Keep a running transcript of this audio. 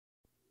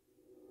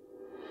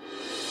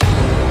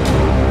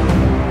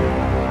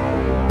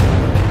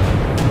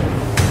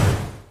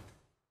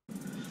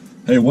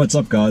Hey, what's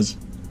up guys?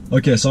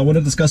 Okay, so I want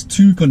to discuss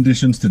two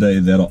conditions today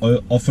that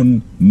are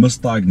often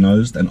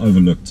misdiagnosed and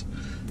overlooked.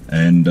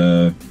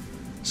 And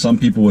some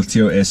people with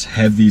TOS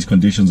have these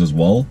conditions as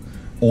well,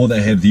 or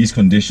they have these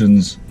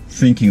conditions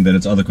thinking that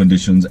it's other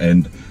conditions,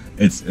 and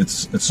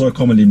it's so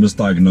commonly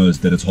misdiagnosed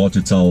that it's hard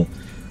to tell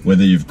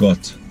whether you've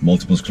got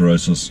multiple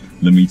sclerosis,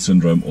 Lhermitte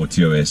syndrome, or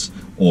TOS,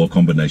 or a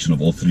combination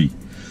of all three.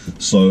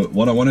 So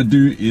what I want to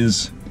do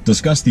is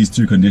discuss these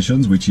two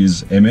conditions, which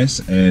is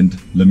MS and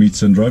Lhermitte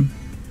syndrome,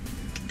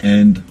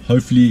 and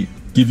hopefully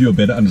give you a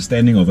better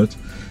understanding of it.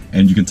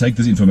 And you can take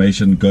this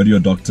information, go to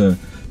your doctor,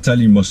 tell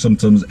him your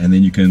symptoms, and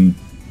then you can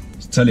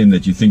tell him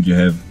that you think you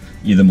have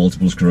either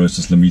multiple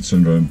sclerosis, Lhermitte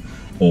syndrome,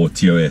 or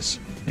TOS.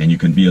 And you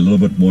can be a little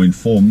bit more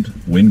informed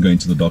when going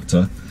to the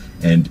doctor,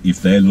 and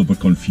if they're a little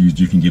bit confused,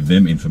 you can give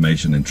them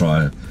information and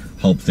try to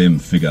help them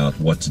figure out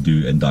what to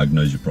do and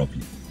diagnose you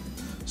properly.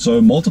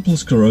 So multiple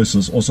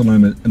sclerosis, also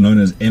known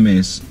as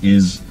MS,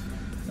 is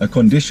a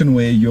condition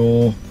where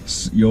your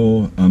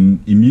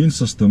immune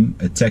system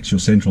attacks your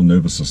central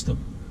nervous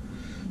system.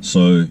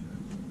 So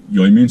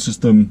your immune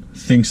system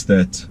thinks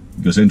that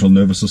your central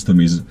nervous system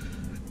is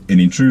an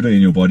intruder in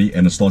your body,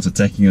 and it starts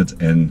attacking it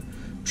and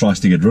tries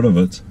to get rid of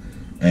it.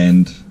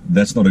 And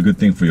that's not a good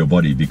thing for your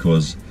body,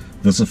 because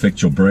this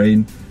affects your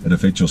brain, it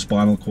affects your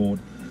spinal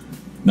cord.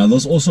 Now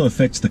this also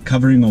affects the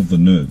covering of the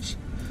nerves.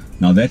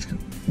 Now that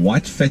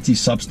white fatty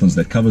substance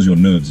that covers your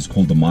nerves is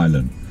called the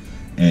myelin.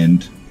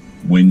 And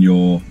when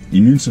your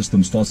immune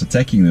system starts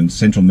attacking the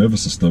central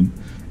nervous system,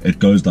 it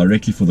goes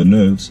directly for the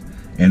nerves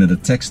and it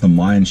attacks the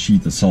myelin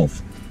sheath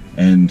itself.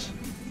 And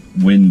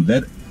when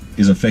that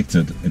is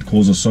affected, it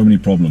causes so many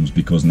problems,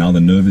 because now the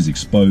nerve is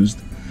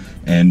exposed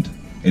and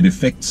it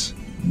affects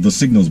the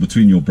signals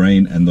between your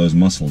brain and those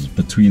muscles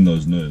between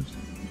those nerves.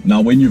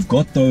 Now when you've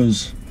got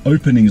those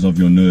openings of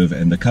your nerve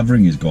and the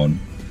covering is gone,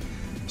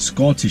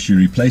 scar tissue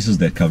replaces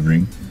that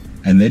covering,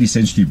 and that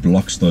essentially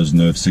blocks those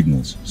nerve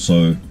signals.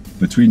 So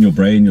between your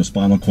brain, your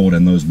spinal cord,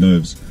 and those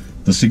nerves,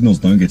 the signals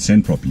don't get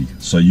sent properly.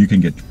 So you can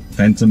get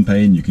phantom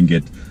pain, you can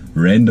get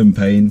random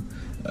pain.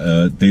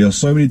 There are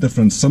so many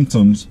different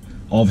symptoms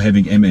of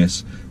having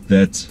MS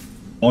that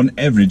on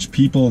average,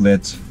 people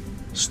that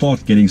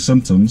start getting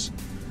symptoms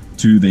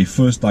to their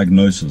first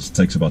diagnosis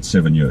takes about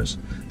 7 years.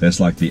 That's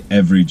like the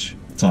average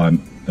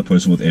time a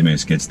person with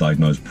MS gets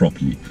diagnosed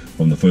properly,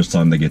 from the first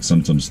time they get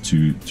symptoms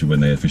to when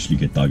they officially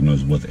get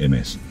diagnosed with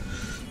MS.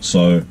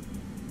 So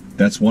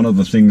that's one of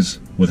the things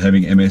with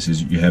having MS,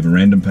 is you have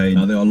random pain.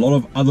 Now there are a lot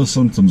of other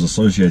symptoms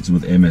associated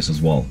with MS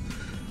as well.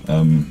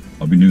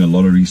 I've been doing a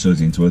lot of research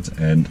into it,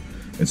 and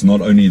it's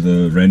not only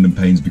the random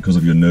pains because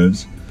of your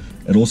nerves,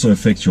 it also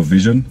affects your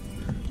vision.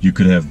 You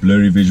could have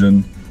blurry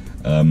vision,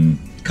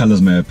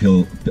 colors may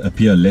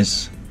appear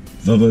less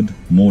vivid,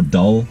 more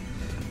dull.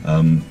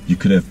 You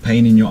could have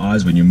pain in your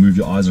eyes when you move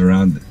your eyes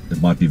around.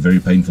 It might be very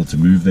painful to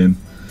move them.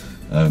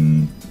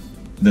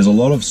 There's a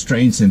lot of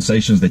strange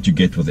sensations that you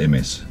get with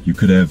MS. You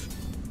could have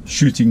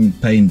shooting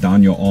pain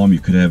down your arm, you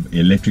could have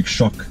electric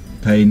shock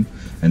pain,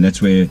 and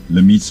that's where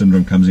Lhermitte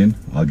syndrome comes in.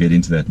 I'll get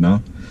into that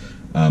now.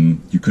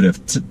 You could have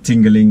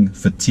tingling,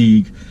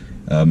 fatigue,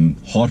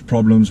 heart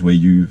problems where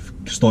you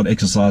start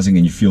exercising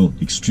and you feel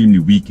extremely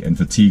weak and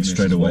fatigued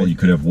straight away. You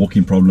could have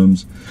walking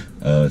problems,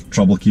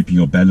 trouble keeping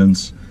your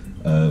balance,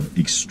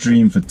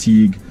 extreme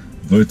fatigue,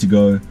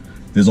 vertigo.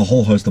 There's a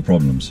whole host of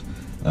problems.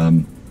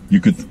 You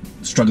could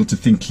struggle to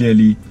think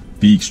clearly,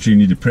 be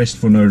extremely depressed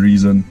for no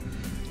reason.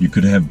 You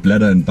could have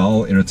bladder and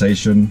bowel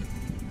irritation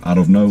out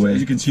of nowhere. So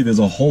as you can see, there's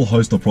a whole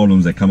host of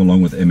problems that come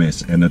along with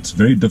MS, and it's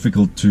very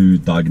difficult to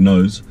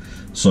diagnose.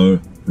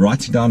 So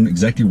writing down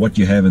exactly what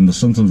you have and the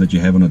symptoms that you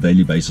have on a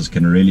daily basis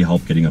can really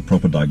help getting a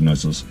proper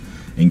diagnosis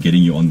and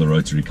getting you on the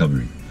road to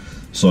recovery.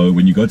 So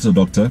when you go to the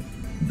doctor,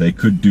 they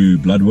could do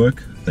blood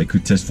work, they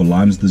could test for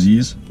Lyme's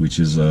disease, which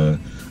is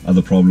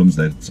other problems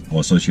that are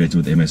associated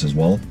with MS as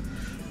well.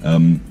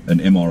 An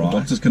MRI.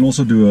 Doctors can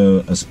also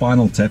do a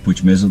spinal tap,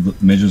 which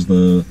measures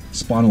the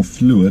spinal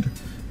fluid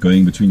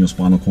going between your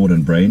spinal cord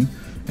and brain,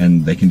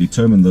 and they can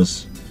determine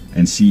this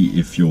and see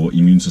if your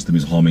immune system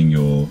is harming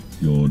your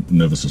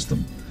nervous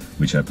system,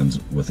 which happens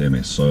with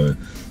MS. So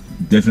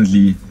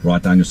definitely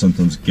write down your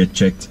symptoms, get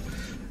checked,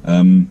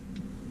 and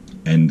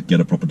get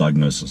a proper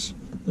diagnosis.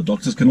 The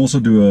doctors can also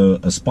do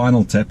a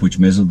spinal tap, which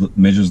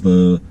measures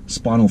the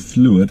spinal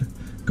fluid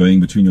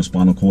going between your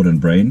spinal cord and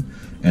brain,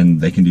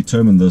 and they can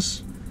determine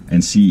this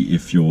and see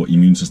if your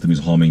immune system is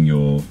harming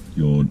your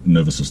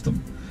nervous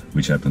system,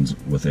 which happens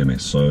with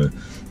MS. So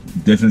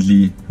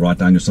definitely write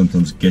down your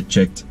symptoms, get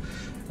checked,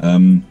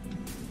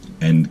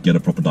 and get a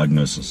proper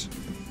diagnosis.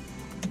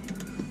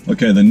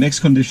 Okay, the next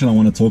condition I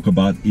want to talk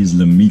about is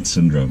Lhermitte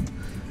syndrome.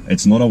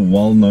 It's not a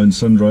well-known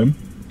syndrome.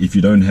 If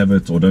you don't have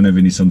it or don't have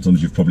any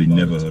symptoms, you've probably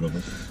never heard of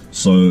it.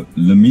 So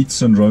Lhermitte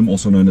syndrome,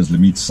 also known as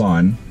Lhermitte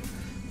sign,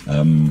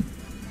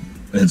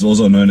 it's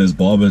also known as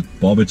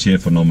barber chair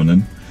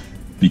phenomenon,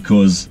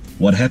 because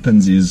what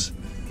happens is,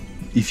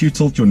 if you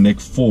tilt your neck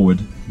forward,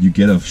 you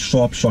get a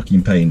sharp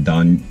shocking pain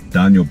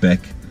down your back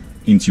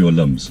into your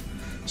limbs.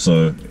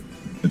 So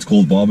it's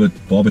called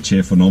barber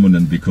chair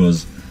phenomenon,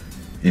 because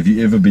if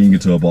you ever been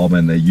to a barber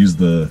and they use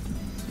the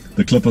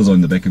clippers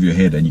on the back of your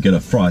head and you get a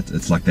fright,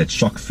 it's like that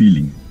shock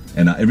feeling.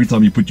 And every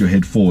time you put your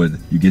head forward,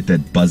 you get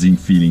that buzzing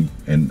feeling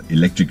and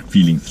electric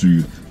feeling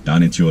through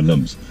down into your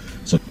limbs.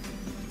 So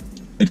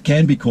it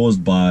can be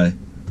caused by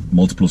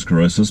multiple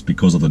sclerosis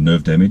because of the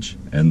nerve damage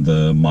and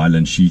the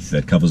myelin sheath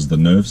that covers the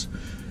nerves,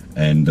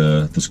 and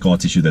the scar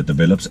tissue that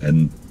develops,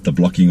 and the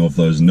blocking of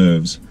those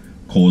nerves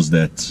cause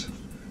that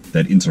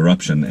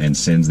interruption and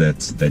sends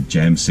that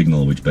jam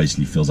signal, which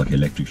basically feels like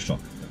electric shock.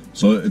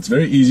 So it's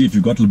very easy if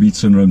you've got Lhermitte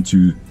syndrome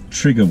to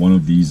trigger one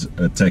of these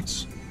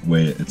attacks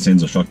where it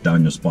sends a shock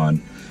down your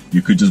spine.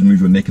 You could just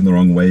move your neck in the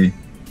wrong way,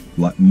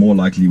 more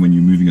likely when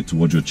you're moving it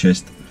towards your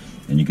chest,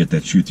 and you get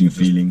that shooting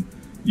feeling.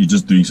 You're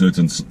just doing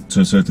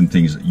certain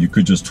things. You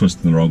could just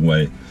twist in the wrong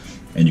way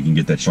and you can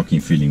get that shocking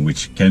feeling,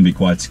 which can be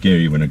quite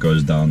scary when it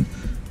goes down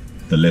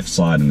the left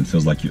side and it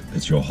feels like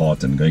it's your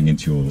heart and going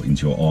into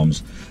your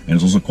arms. And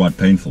it's also quite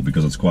painful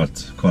because it's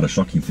quite a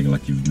shocking thing,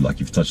 like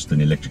you've touched an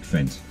electric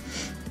fence.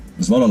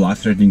 It's not a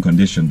life-threatening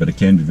condition, but it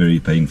can be very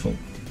painful.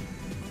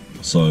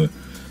 So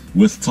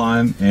with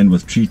time and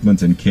with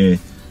treatment and care,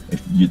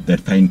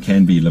 that pain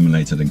can be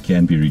eliminated and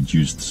can be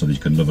reduced so that you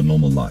can live a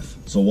normal life.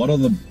 So what are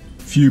the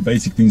few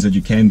basic things that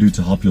you can do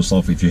to help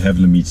yourself if you have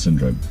Lhermitte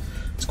syndrome?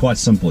 It's quite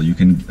simple. You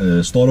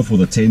can start off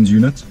with a TENS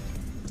unit.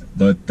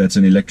 That's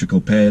an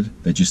electrical pad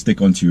that you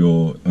stick onto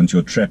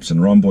your traps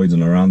and rhomboids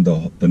and around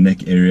the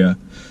neck area,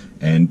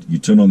 and you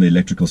turn on the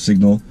electrical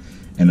signal,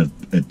 and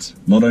it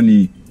not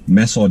only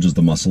massages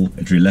the muscle,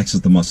 it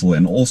relaxes the muscle,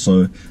 and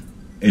also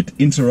it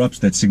interrupts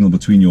that signal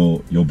between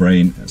your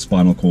brain,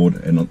 spinal cord,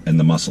 and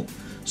the muscle.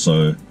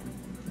 So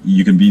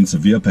you can be in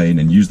severe pain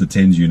and use the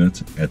TENS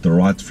unit at the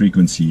right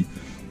frequency,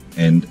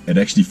 and it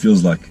actually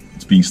feels like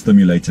it's being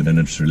stimulated and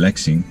it's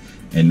relaxing,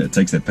 and it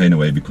takes that pain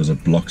away because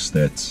it blocks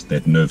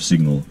that nerve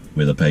signal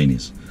where the pain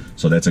is.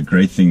 So that's a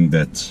great thing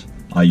that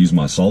I use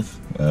myself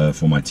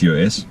for my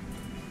TOS.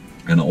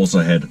 And I also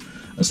had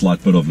a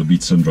slight bit of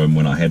Lhermitte syndrome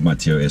when I had my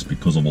TOS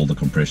because of all the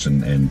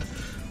compression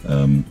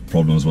and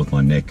problems with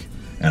my neck,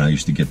 and I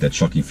used to get that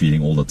shocking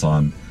feeling all the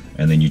time,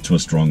 and then you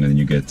twist wrong and then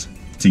you get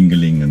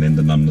tingling and then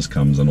the numbness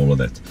comes and all of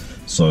that.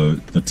 So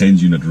the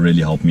TENS unit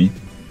really helped me.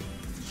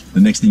 The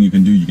next thing you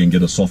can do, you can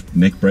get a soft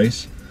neck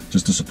brace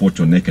just to support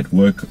your neck at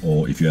work,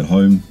 or if you're at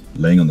home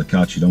laying on the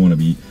couch, you don't want to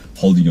be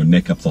holding your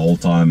neck up the whole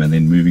time and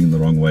then moving in the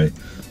wrong way.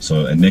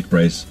 So a neck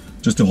brace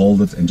just to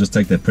hold it and just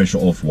take that pressure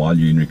off while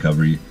you're in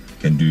recovery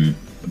can do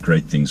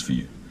great things for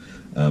you.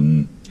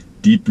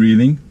 Deep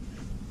breathing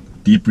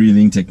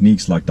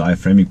techniques like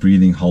diaphragmic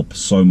breathing help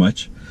so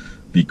much,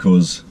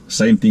 because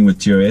same thing with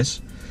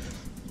TOS.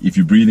 If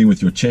you're breathing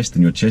with your chest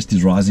and your chest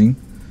is rising,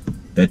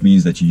 that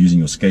means that you're using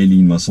your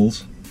scalene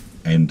muscles,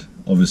 and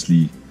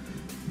obviously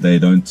they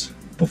don't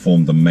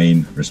perform the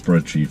main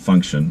respiratory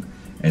function,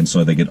 and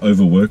so they get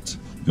overworked.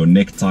 Your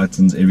neck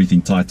tightens,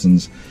 everything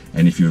tightens,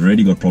 and if you've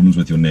already got problems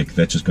with your neck,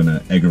 that's just going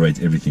to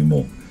aggravate everything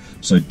more.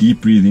 So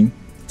deep breathing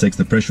takes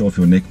the pressure off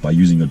your neck by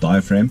using your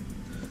diaphragm.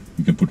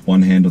 You can put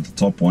one hand at the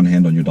top, one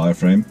hand on your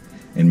diaphragm,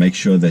 and make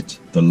sure that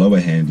the lower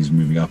hand is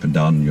moving up and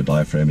down on your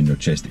diaphragm and your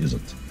chest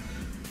isn't.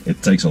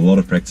 It takes a lot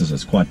of practice,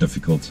 it's quite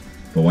difficult,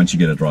 but once you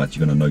get it right,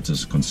 you're going to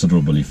notice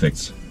considerable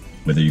effects,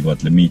 whether you've got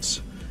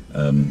Lhermitte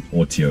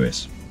or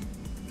TOS.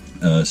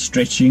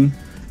 Stretching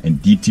and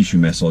deep tissue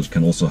massage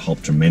can also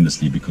help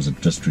tremendously, because it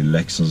just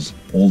relaxes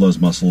all those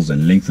muscles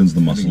and lengthens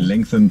the muscles.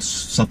 Lengthened,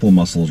 supple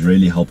muscles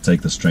really help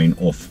take the strain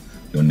off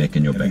your neck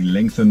and your back.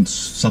 Lengthened,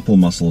 supple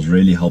muscles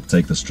really help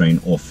take the strain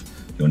off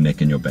your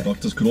neck and your back.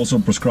 Doctors could also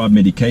prescribe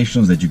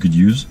medications that you could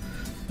use,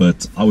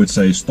 but I would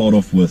say start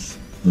off with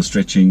the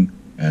stretching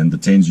and the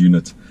TENS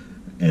unit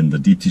and the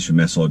deep tissue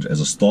massage as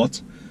a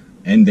start,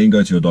 and then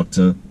go to your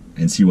doctor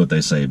and see what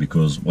they say,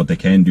 because what they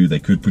can do, they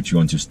could put you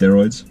onto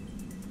steroids,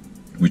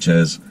 which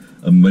has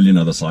a million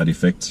other side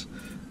effects.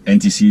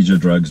 Anti-seizure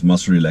drugs,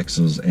 muscle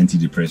relaxers,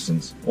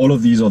 antidepressants. All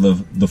of these are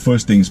the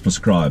first things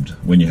prescribed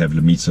when you have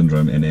Lhermitte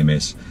syndrome and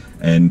MS,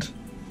 and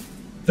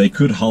they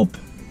could help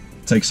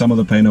take some of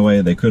the pain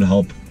away. They could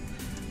help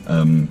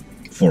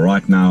for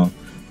right now,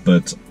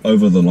 but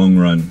over the long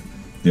run,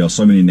 there are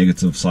so many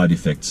negative side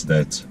effects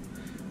that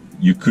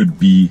you could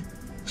be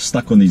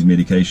stuck on these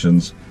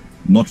medications,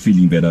 not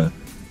feeling better,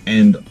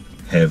 and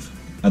have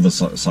other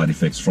side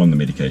effects from the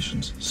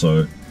medications.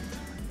 So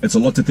it's a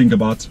lot to think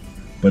about,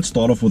 but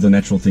start off with the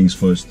natural things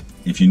first.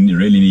 If you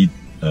really need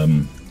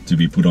to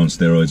be put on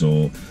steroids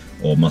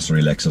or muscle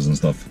relaxers and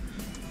stuff,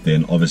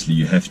 then obviously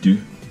you have to,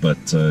 but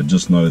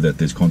just know that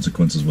there's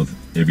consequences with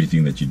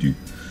everything that you do.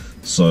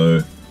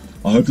 So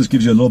I hope this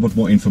gives you a little bit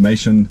more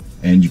information,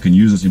 and you can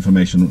use this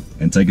information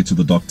and take it to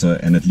the doctor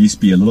and at least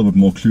be a little bit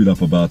more clued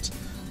up about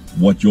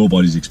what your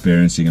body's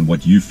experiencing and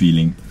what you're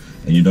feeling,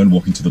 and you don't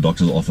walk into the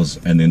doctor's office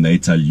and then they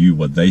tell you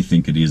what they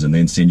think it is and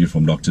then send you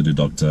from doctor to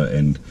doctor,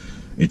 and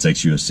it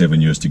takes you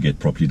 7 years to get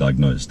properly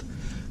diagnosed.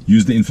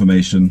 Use the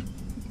information.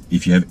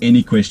 If you have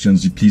any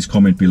questions, please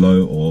comment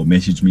below or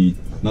message me.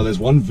 Now there's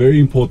one very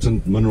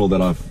important mineral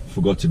that I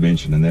forgot to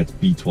mention, and that's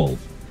B12.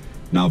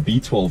 Now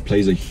B12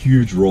 plays a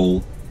huge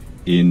role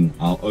in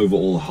our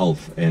overall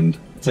health, and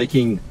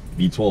taking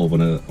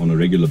B12 on a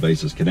regular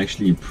basis can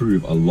actually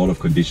improve a lot of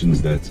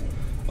conditions that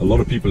a lot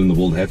of people in the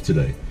world have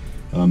today.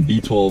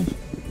 B12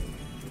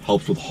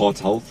 helps with heart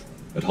health,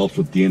 it helps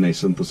with DNA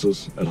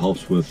synthesis, it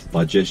helps with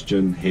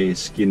digestion, hair,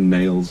 skin,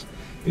 nails.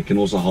 It can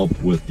also help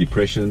with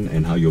depression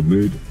and how your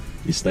mood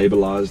is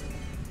stabilized.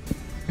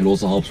 It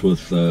also helps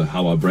with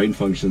how our brain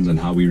functions and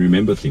how we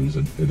remember things.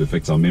 It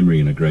affects our memory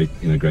in a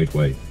great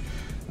way.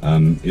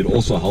 It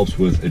also helps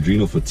with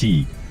adrenal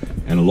fatigue,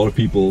 and a lot of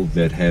people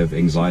that have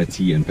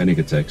anxiety and panic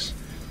attacks,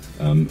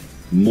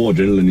 more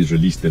adrenaline is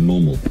released than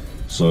normal.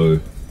 So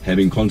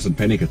having constant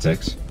panic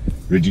attacks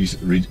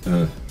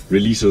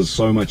releases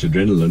so much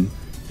adrenaline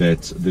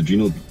that the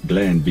adrenal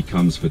gland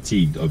becomes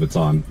fatigued over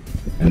time,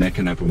 and that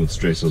can happen with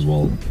stress as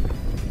well.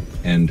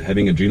 And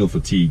having adrenal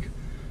fatigue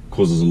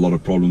causes a lot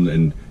of problems,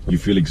 and you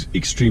feel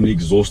extremely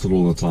exhausted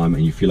all the time,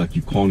 and you feel like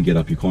you can't get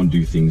up, you can't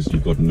do things,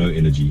 you've got no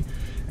energy.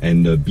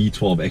 And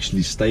B12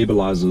 actually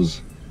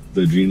stabilizes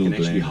the adrenal gland. It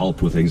can actually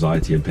help with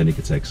anxiety and panic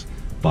attacks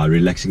by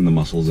relaxing the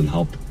muscles and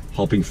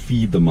helping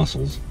feed the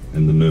muscles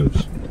and the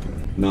nerves.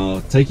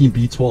 Now, taking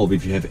B12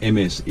 if you have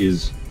MS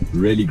is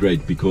really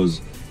great,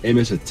 because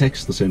MS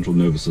attacks the central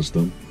nervous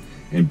system,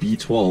 and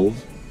B12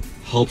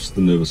 helps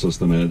the nervous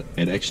system, and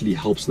it actually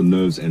helps the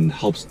nerves and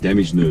helps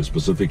damaged nerves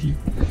specifically.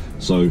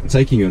 So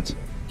taking it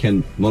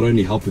can not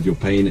only help with your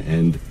pain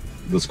and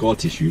the scar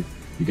tissue,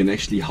 you can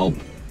actually help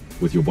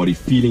with your body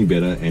feeling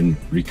better and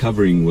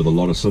recovering with a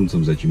lot of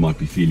symptoms that you might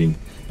be feeling,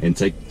 and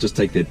just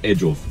take that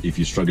edge off if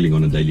you're struggling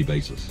on a daily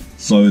basis.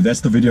 So that's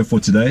the video for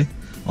today.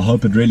 I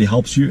hope it really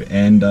helps you,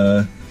 and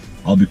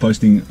I'll be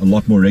posting a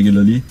lot more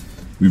regularly.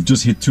 We've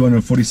just hit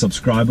 240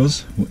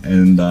 subscribers,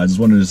 and I just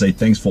wanted to say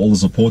thanks for all the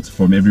support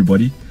from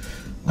everybody.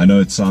 I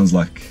know it sounds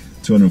like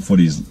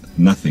 240 is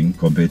nothing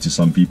compared to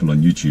some people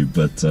on YouTube,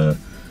 but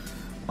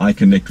I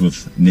connect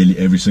with nearly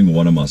every single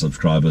one of my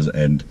subscribers,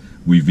 and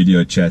we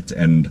video chat,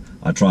 and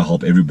I try to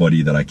help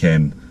everybody that I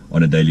can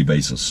on a daily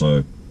basis.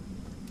 So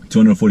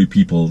 240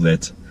 people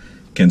that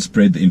can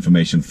spread the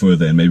information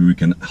further, and maybe we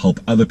can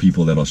help other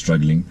people that are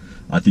struggling.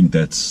 I think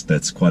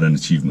that's quite an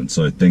achievement.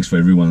 So thanks for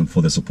everyone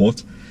for the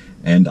support,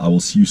 and I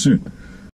will see you soon.